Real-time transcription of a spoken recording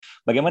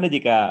Bagaimana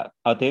jika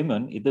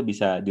autoimmune itu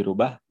bisa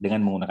dirubah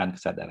dengan menggunakan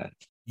kesadaran?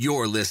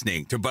 You're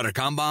listening to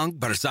Berkembang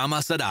Bersama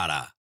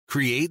Saudara.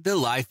 Create the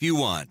life you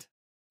want.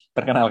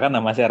 Perkenalkan,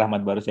 nama saya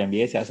Rahmat Barus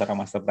MBA, saya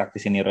seorang master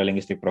praktisi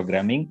Neurolinguistic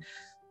Programming,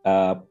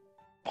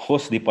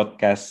 host di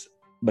podcast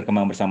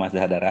Berkembang Bersama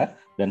Saudara,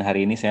 dan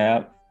hari ini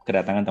saya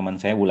kedatangan teman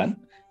saya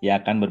Wulan yang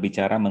akan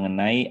berbicara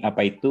mengenai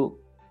apa itu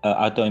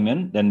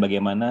autoimmune dan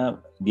bagaimana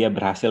dia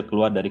berhasil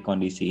keluar dari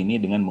kondisi ini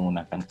dengan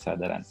menggunakan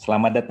kesadaran.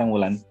 Selamat datang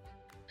Wulan.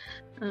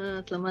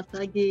 Selamat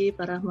pagi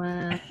Pak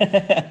Rahmat.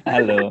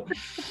 Halo.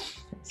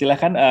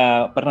 Silakan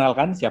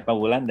perkenalkan siapa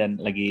Wulan dan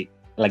lagi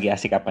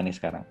asik apa nih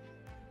sekarang?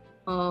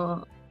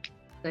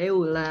 Saya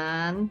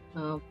Wulan,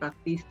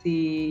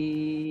 praktisi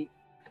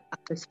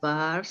aktes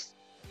bars,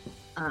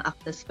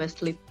 aktes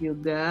facelift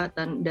juga,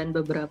 dan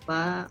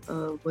beberapa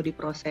body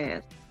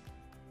process.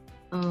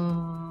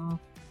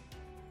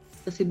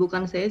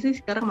 Kesibukan saya sih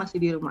sekarang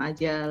masih di rumah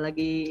aja,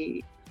 lagi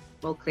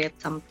mau create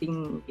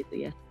something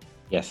gitu ya.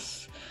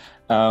 Yes.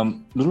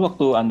 Dulu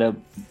waktu Anda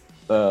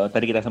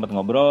tadi kita sempat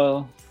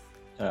ngobrol,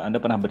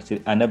 Anda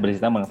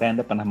bercerita mengenai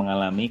Anda pernah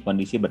mengalami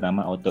kondisi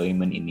bernama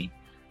autoimmune ini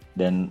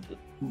dan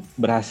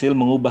berhasil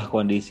mengubah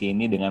kondisi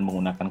ini dengan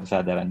menggunakan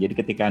kesadaran. Jadi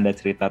ketika Anda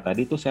cerita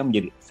tadi itu saya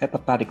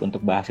tertarik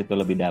untuk bahas itu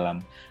lebih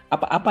dalam.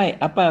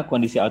 Apa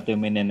kondisi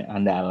autoimmune yang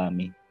Anda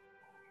alami?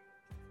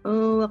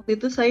 Waktu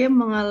itu saya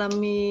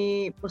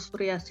mengalami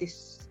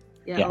psoriasis,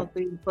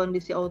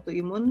 kondisi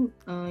autoimun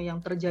yang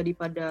terjadi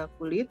pada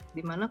kulit, di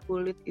mana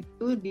kulit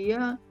itu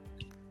dia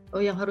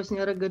yang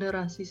harusnya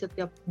regenerasi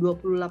setiap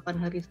 28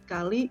 hari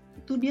sekali,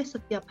 itu dia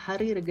setiap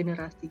hari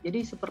regenerasi.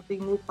 Jadi seperti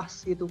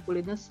ngupas gitu,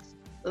 kulitnya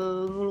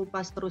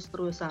ngelupas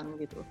terus-terusan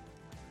gitu.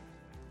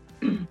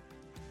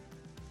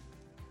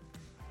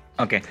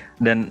 Oke,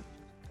 dan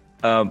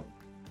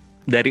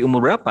dari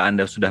umur berapa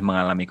Anda sudah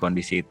mengalami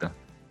kondisi itu?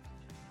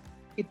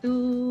 Itu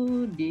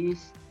di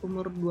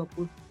umur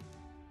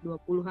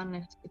 20-an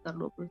ya, sekitar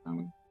 20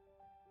 tahun.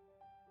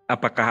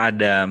 Apakah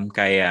ada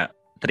kayak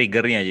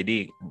triggernya,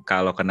 jadi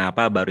kalau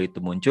kenapa baru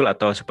itu muncul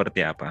atau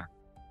seperti apa?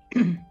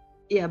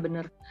 Iya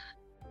benar.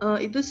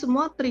 Itu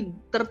semua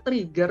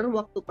tertrigger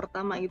waktu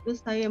pertama itu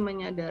saya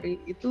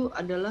menyadari itu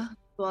adalah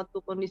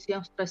suatu kondisi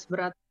yang stres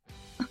berat.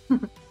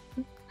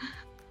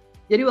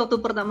 Jadi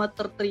waktu pertama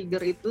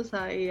tertrigger itu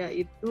saya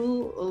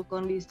itu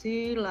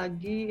kondisi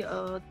lagi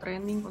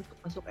training untuk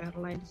masuk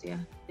airlines ya.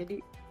 Jadi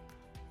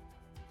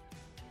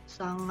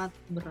sangat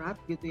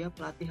berat gitu ya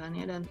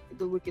pelatihannya, dan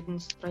itu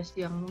bikin stres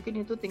yang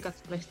mungkin itu tingkat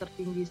stres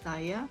tertinggi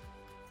saya.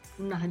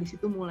 Nah di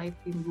situ mulai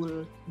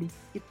timbul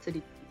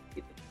sedikit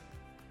gitu.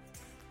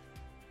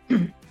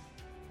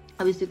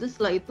 Habis itu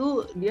setelah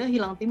itu dia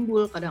hilang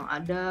timbul, kadang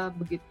ada,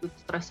 begitu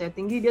stresnya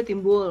tinggi dia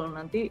timbul,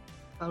 nanti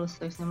kalau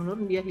stresnya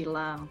menurun dia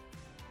hilang,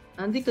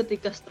 nanti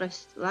ketika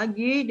stres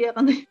lagi dia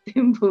akan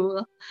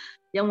timbul,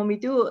 yang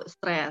memicu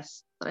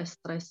stres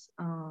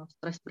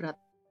berat.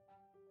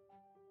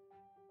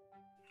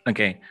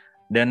 Oke.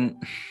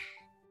 Dan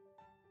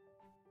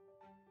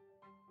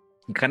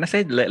karena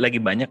saya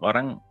lagi banyak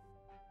orang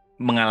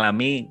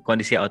mengalami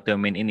kondisi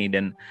autoimmune ini,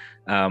 dan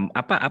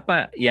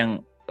apa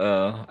yang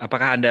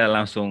apakah Anda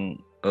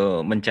langsung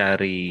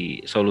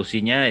mencari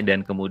solusinya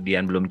dan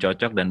kemudian belum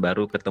cocok dan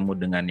baru ketemu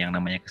dengan yang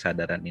namanya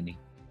kesadaran ini?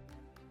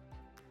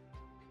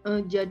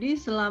 Jadi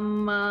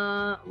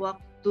selama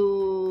waktu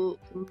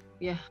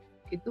ya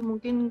itu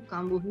mungkin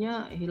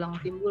kambuhnya hilang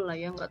timbul lah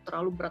ya, nggak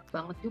terlalu berat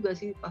banget juga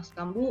sih. Pas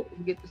kambuh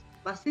begitu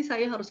pasti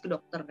saya harus ke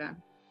dokter kan,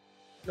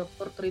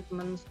 dokter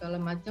treatment segala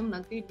macam,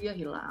 nanti dia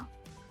hilang.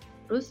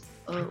 Terus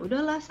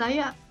udahlah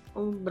saya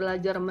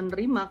belajar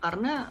menerima,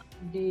 karena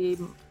di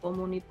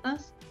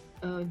komunitas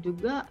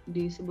juga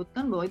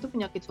disebutkan bahwa itu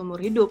penyakit seumur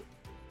hidup,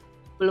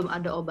 belum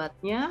ada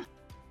obatnya,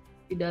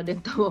 tidak ada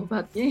yang tahu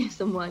obatnya,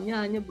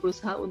 semuanya hanya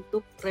berusaha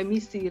untuk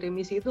remisi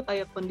itu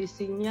kayak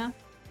kondisinya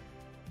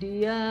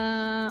dia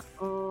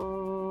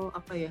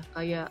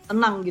kayak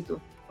tenang gitu,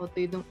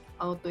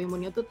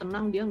 autoimunnya tuh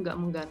tenang, dia nggak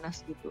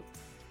mengganas gitu.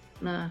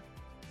 Nah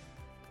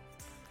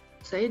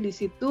saya di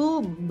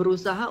situ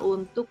berusaha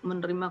untuk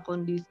menerima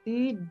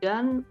kondisi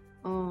dan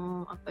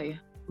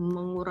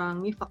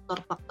mengurangi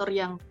faktor-faktor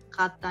yang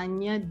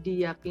katanya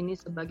diyakini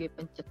sebagai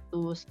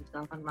pencetus,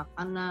 misalkan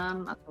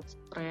makanan atau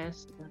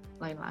stres dan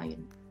lain-lain.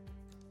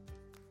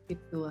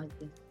 Itu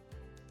aja.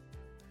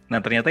 Nah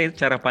ternyata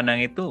cara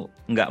pandang itu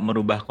nggak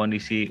merubah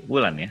kondisi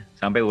Wulan ya,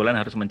 sampai Wulan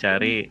harus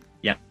mencari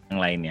yang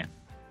lainnya.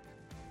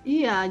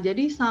 Iya,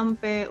 jadi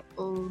sampai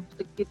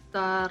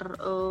sekitar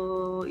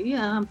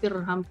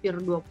hampir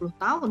 20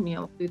 tahun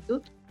ya waktu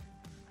itu,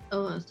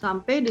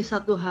 sampai di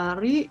satu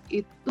hari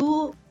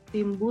itu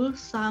timbul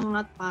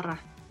sangat parah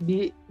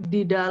di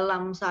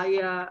dalam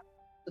saya,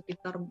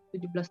 sekitar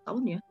 17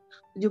 tahun ya.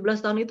 17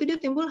 tahun itu dia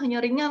timbul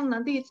hanya ringan,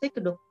 nanti saya ke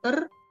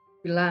dokter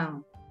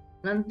bilang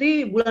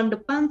nanti bulan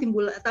depan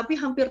timbul, tapi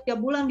hampir tiap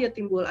bulan dia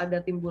timbul,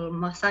 ada timbul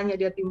masanya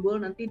dia timbul,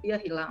 nanti dia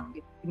hilang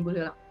gitu, timbul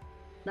hilang.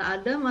 Nah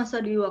ada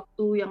masa di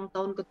waktu yang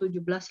tahun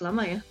ke-17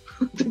 lama ya,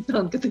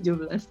 tahun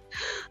ke-17.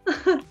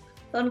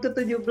 Tahun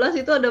ke-17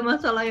 itu ada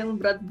masalah yang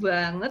berat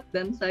banget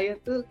dan saya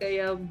tuh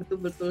kayak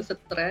betul-betul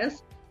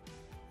stres.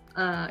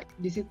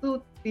 Di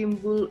situ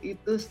timbul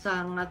itu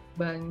sangat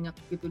banyak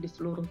gitu di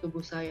seluruh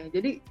tubuh saya.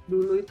 Jadi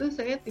dulu itu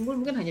saya timbul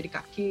mungkin hanya di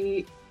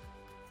kaki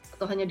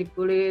atau hanya di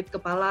kulit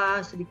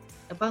kepala,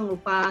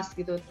 ngupas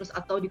gitu, terus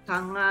atau di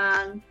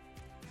tangan.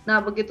 Nah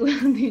begitu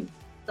yang di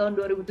tahun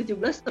 2017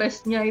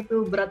 stresnya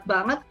itu berat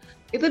banget,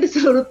 itu di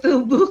seluruh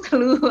tubuh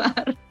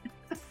keluar.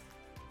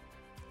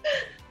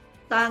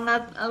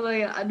 Sangat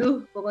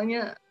aduh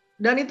pokoknya,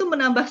 dan itu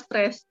menambah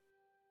stres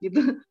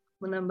gitu,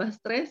 menambah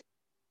stres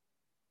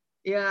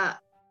ya.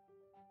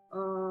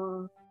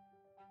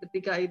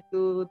 Ketika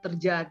itu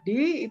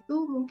terjadi, itu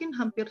mungkin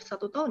hampir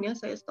 1 tahun ya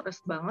saya stres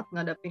banget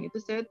ngadapin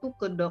itu. Saya tuh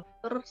ke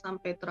dokter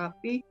sampai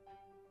terapi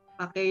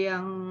pakai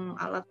yang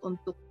alat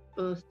untuk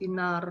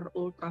sinar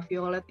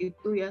ultraviolet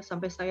itu ya,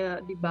 sampai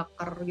saya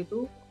dibakar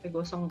gitu, pakai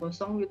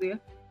gosong-gosong gitu ya,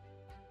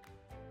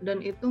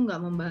 dan itu nggak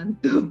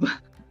membantu.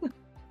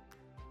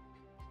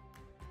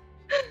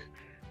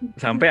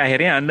 Sampai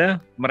akhirnya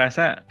Anda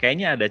merasa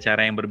kayaknya ada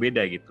cara yang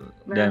berbeda gitu.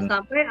 Nah,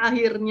 sampai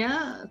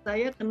akhirnya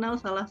saya kenal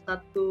salah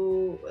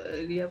satu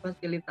dia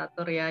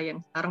fasilitator ya,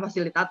 yang sekarang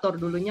fasilitator,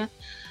 dulunya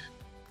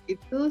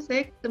itu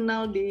saya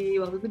kenal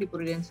waktu itu di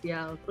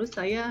Prudensial. Terus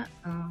saya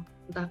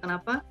entah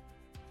kenapa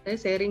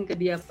saya sharing ke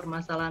dia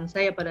permasalahan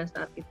saya pada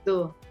saat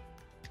itu.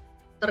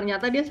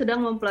 Ternyata dia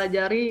sedang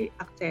mempelajari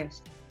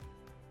akses.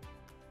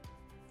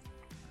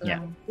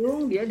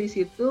 Langsung dia di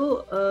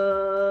situ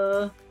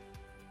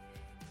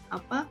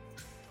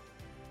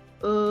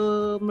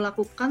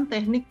melakukan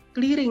teknik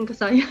clearing ke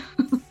saya.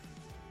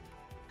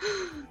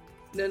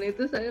 Dan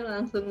itu saya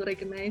langsung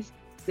recognize.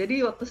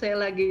 Jadi waktu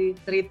saya lagi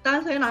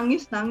cerita, saya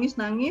nangis.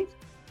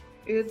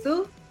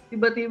 Itu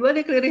tiba-tiba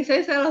di clearing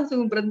saya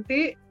langsung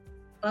berhenti,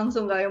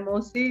 langsung gak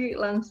emosi,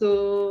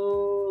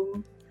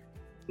 langsung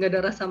gak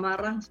ada rasa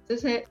marah.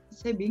 Terus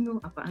saya bingung,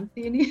 apaan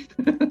sih ini?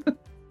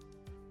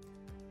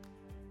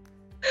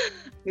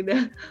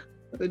 udah.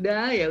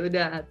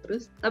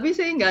 Terus tapi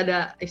saya nggak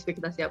ada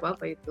ekspektasi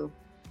apa-apa itu.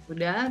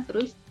 Udah,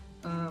 terus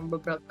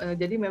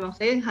jadi memang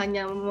saya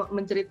hanya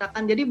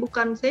menceritakan, jadi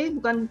saya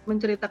bukan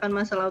menceritakan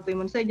masalah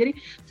autoimun saya, jadi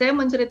saya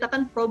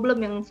menceritakan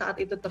problem yang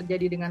saat itu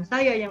terjadi dengan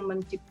saya, yang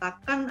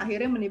menciptakan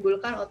akhirnya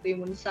menimbulkan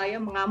autoimun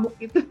saya mengamuk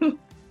itu.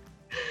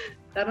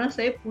 Karena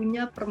saya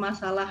punya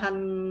permasalahan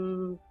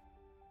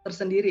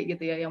tersendiri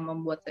gitu ya yang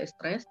membuat saya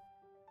stres.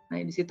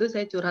 Nah di situ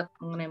saya curhat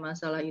mengenai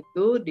masalah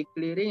itu, di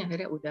clearing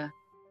akhirnya udah.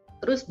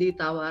 Terus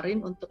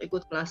ditawarin untuk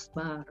ikut kelas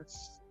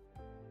bars.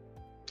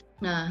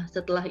 Nah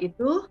setelah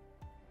itu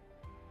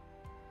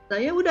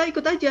saya udah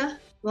ikut aja,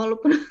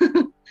 walaupun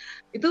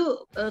itu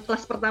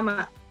kelas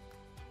pertama.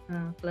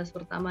 Nah, kelas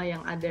pertama yang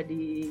ada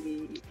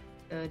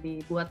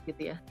dibuat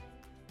gitu ya.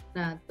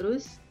 Nah,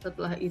 terus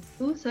setelah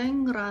itu saya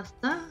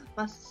ngerasa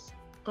pas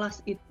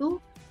kelas itu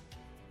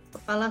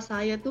kepala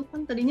saya tuh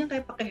kan tadinya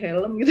kayak pakai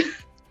helm gitu.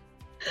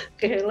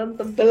 Kayak helm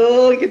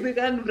tebel gitu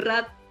kan,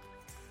 berat.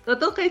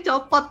 Tahu-tahu kayak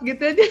copot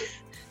gitu aja.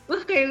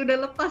 Wah, kayak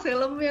udah lepas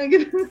helmnya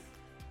gitu.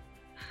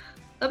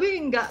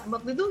 Tapi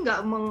waktu itu nggak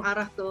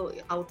mengarah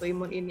ke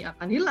autoimun ini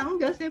akan hilang,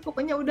 enggak. Saya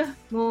pokoknya udah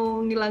mau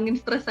ngilangin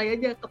stres saya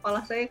aja.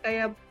 Kepala saya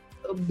kayak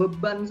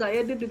beban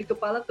saya di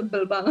kepala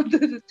tebel banget,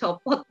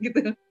 copot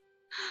gitu.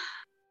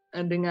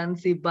 Dengan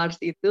si bars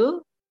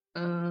itu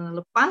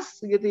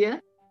lepas gitu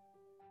ya.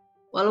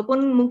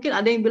 Walaupun mungkin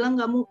ada yang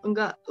bilang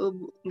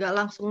nggak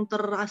langsung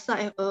terasa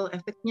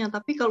efeknya,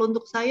 tapi kalau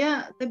untuk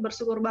saya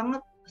bersyukur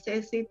banget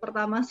sesi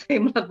pertama saya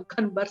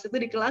melakukan bars itu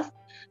di kelas,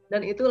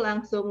 dan itu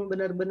langsung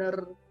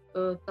benar-benar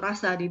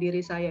terasa di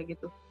diri saya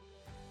gitu.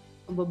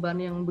 Beban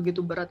yang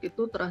begitu berat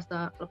itu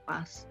terasa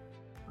lepas.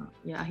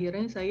 Ya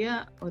akhirnya saya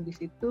di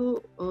situ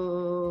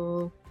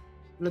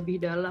lebih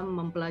dalam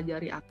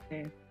mempelajari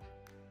akses.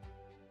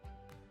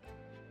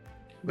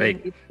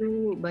 Dan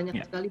itu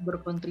banyak sekali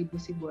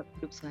berkontribusi buat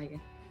hidup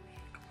saya.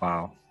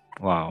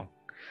 Wow.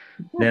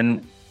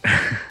 Dan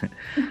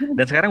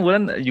sekarang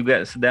Bulan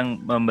juga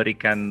sedang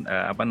memberikan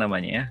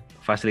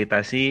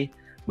fasilitasi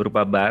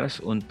berupa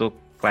bars untuk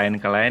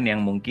klien-klien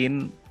yang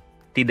mungkin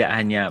tidak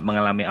hanya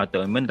mengalami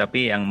autoimun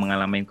tapi yang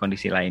mengalami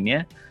kondisi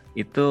lainnya.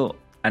 Itu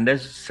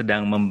Anda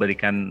sedang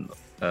memberikan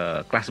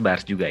kelas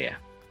bars juga ya?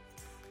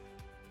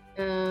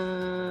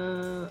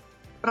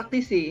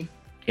 Praktisi.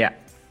 Ya,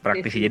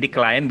 praktisi. Jadi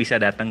klien bisa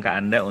datang ke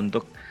Anda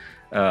untuk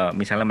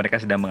misalnya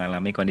mereka sedang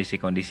mengalami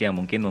kondisi-kondisi yang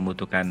mungkin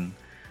membutuhkan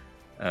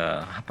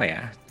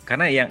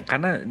karena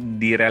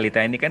di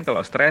realita ini kan kalau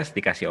stres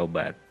dikasih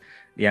obat.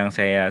 Yang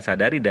saya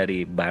sadari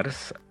dari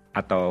bars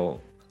atau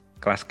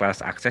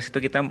kelas-kelas akses itu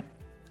kita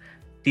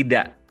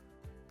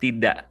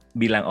tidak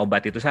bilang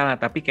obat itu salah,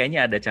 tapi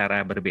kayaknya ada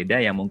cara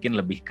berbeda yang mungkin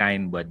lebih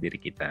kind buat diri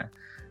kita.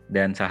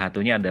 Dan salah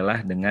satunya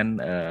adalah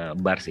dengan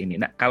bars ini.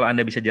 Nah, kalau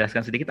Anda bisa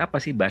jelaskan sedikit apa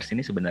sih bars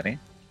ini sebenarnya?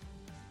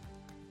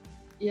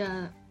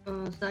 Ya,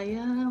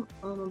 saya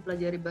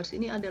mempelajari bars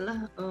ini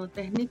adalah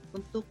teknik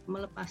untuk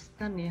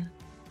melepaskan ya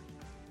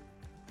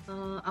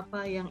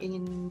apa yang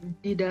ingin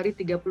dari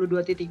 32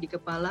 titik di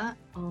kepala,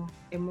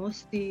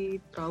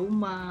 emosi,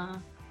 trauma,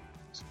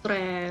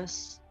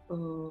 stres,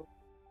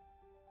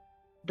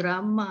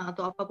 drama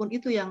atau apapun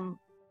itu yang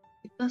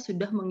kita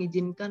sudah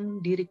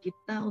mengizinkan diri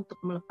kita untuk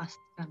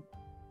melepaskan.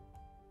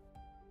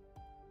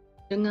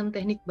 Dengan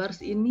teknik bars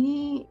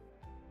ini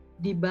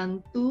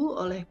dibantu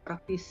oleh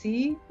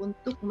praktisi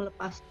untuk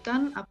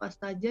melepaskan apa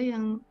saja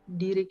yang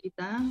diri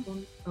kita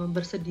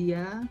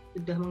bersedia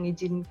sudah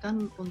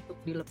mengizinkan untuk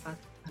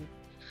dilepaskan.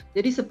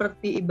 Jadi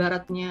seperti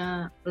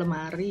ibaratnya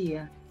lemari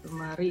ya.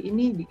 Lemari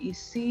ini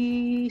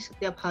diisi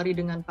setiap hari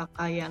dengan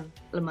pakaian,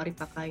 lemari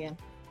pakaian.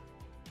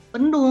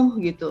 Penuh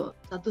gitu.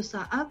 Satu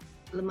saat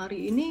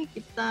lemari ini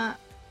kita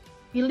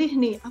pilih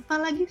nih,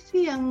 apalagi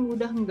sih yang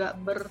udah nggak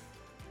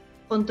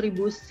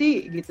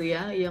berkontribusi gitu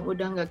ya, yang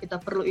udah nggak kita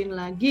perluin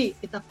lagi,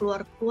 kita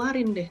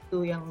keluarin deh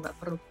tuh yang nggak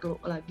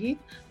perlu lagi.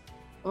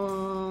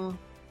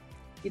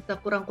 Kita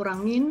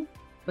kurangin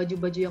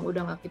baju-baju yang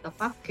udah nggak kita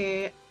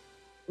pakai,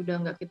 udah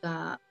nggak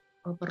kita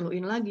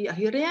perluin lagi.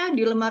 Akhirnya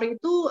di lemari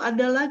itu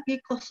ada lagi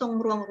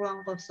kosong,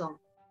 ruang-ruang kosong.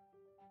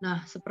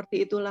 Nah,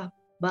 seperti itulah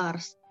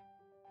bars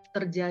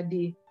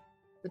terjadi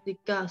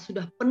ketika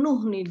sudah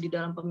penuh nih di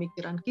dalam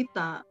pemikiran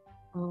kita,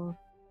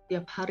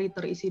 tiap hari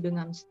terisi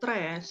dengan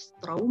stres,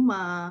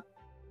 trauma,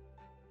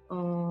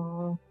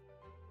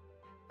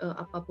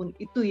 apapun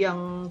itu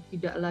yang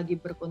tidak lagi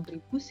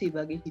berkontribusi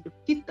bagi hidup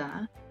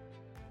kita,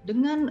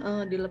 dengan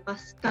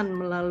dilepaskan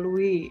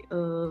melalui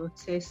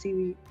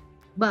sesi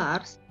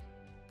bars,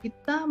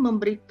 kita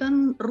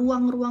memberikan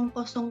ruang-ruang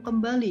kosong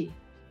kembali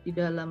di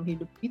dalam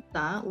hidup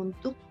kita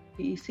untuk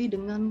diisi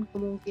dengan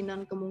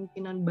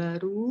kemungkinan-kemungkinan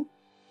baru.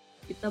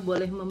 Kita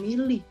boleh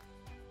memilih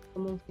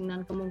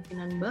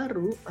kemungkinan-kemungkinan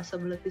baru,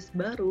 possibilities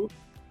baru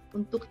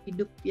untuk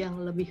hidup yang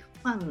lebih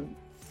fun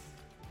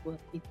buat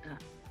kita.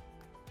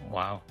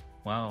 Wow.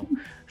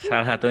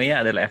 Salah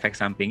satunya adalah efek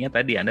sampingnya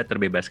tadi Anda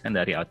terbebaskan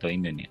dari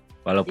autoimmune ya.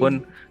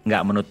 Walaupun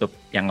nggak menutup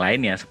yang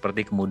lainnya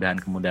seperti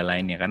kemudahan-kemudahan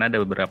lainnya. Karena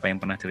ada beberapa yang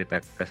pernah cerita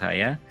ke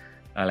saya,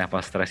 level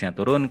stresnya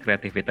turun,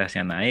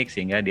 kreativitasnya naik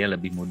sehingga dia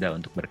lebih mudah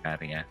untuk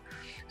berkarya.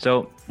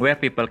 So, where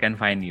people can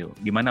find you?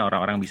 Di mana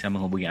orang-orang bisa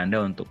menghubungi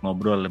Anda untuk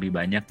ngobrol lebih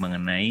banyak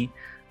mengenai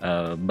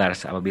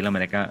bars apabila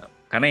mereka,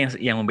 karena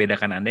yang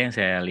membedakan Anda yang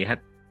saya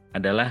lihat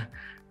adalah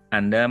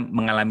Anda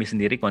mengalami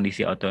sendiri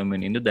kondisi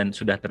autoimun itu dan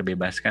sudah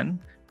terbebaskan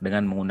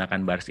dengan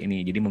menggunakan bars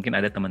ini. Jadi mungkin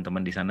ada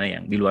teman-teman di sana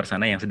yang di luar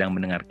sana yang sedang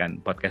mendengarkan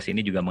podcast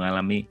ini juga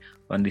mengalami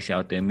kondisi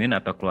autoimun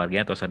atau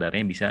keluarga atau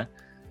saudaranya bisa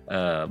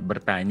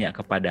bertanya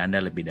kepada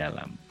Anda lebih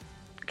dalam.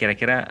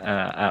 Kira-kira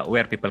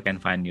where people can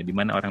find you? Di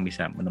mana orang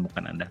bisa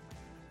menemukan Anda?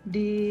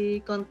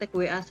 Di kontak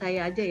WA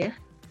saya aja ya.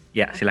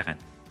 Ya,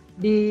 silakan.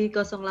 Di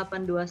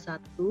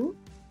 0821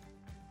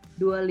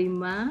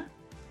 25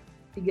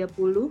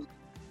 30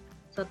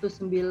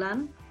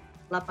 1980.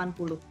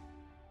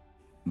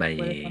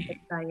 Baik. Boleh kontak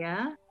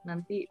saya,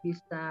 nanti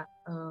bisa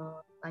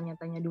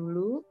tanya-tanya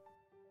dulu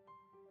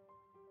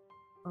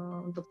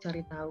untuk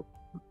cari tahu.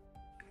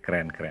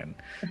 Keren.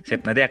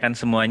 Sip, nanti akan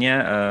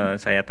semuanya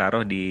saya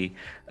taruh di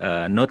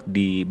note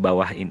di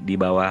bawah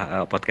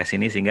podcast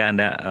ini sehingga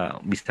Anda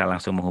bisa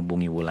langsung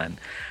menghubungi Wulan.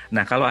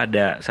 Nah, kalau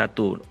ada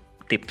satu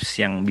tips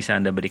yang bisa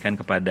Anda berikan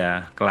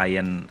kepada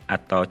klien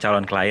atau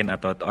calon klien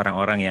atau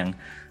orang-orang yang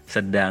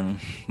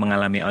sedang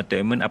mengalami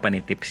autoimun, apa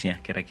nih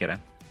tipsnya kira-kira?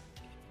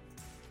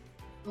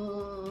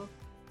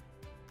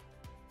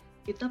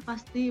 Kita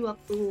pasti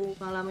waktu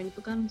ngalamin itu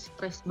kan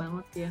stres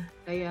banget ya,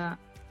 kayak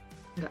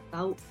nggak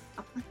tahu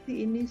apa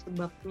sih ini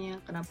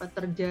sebabnya, kenapa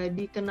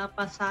terjadi,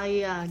 kenapa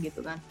saya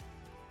gitu kan.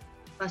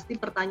 Pasti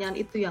pertanyaan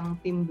itu yang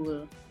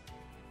timbul.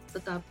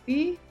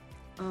 Tetapi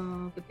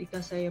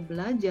ketika saya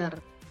belajar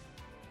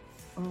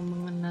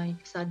mengenai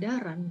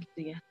kesadaran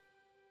gitu ya,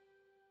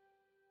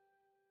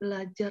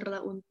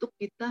 belajarlah untuk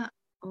kita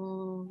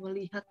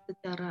melihat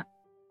secara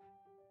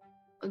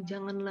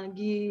jangan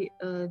lagi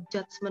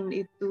judgement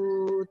itu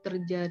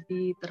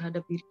terjadi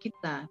terhadap diri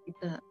kita.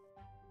 Kita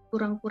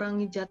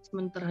kurangi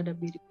judgement terhadap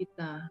diri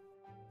kita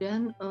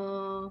dan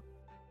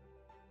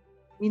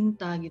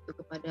minta gitu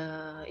kepada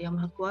Yang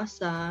Maha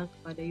Kuasa,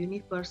 kepada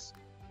universe,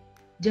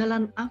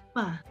 jalan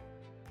apa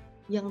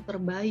yang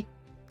terbaik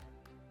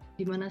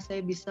di mana saya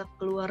bisa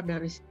keluar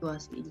dari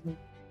situasi ini.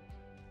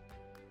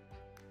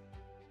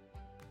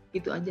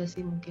 Itu aja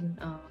sih mungkin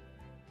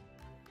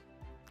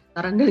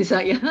saran dari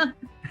saya.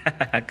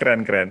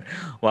 Keren.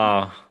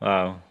 Wow.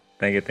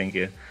 Thank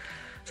you.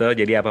 So,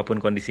 jadi apapun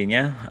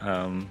kondisinya,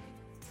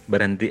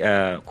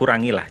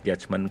 kurangilah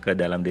judgement ke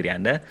dalam diri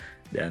Anda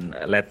dan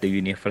let the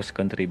universe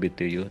contribute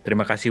to you.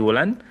 Terima kasih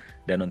Wulan,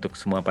 dan untuk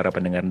semua para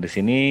pendengar di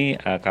sini,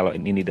 kalau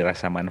ini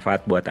dirasa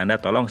manfaat buat Anda,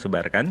 tolong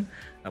sebarkan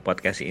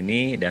podcast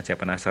ini, dan saya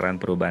penasaran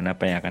perubahan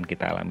apa yang akan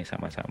kita alami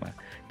sama-sama.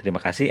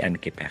 Terima kasih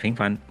and keep having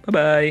fun.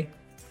 Bye-bye.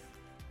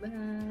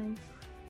 Bye.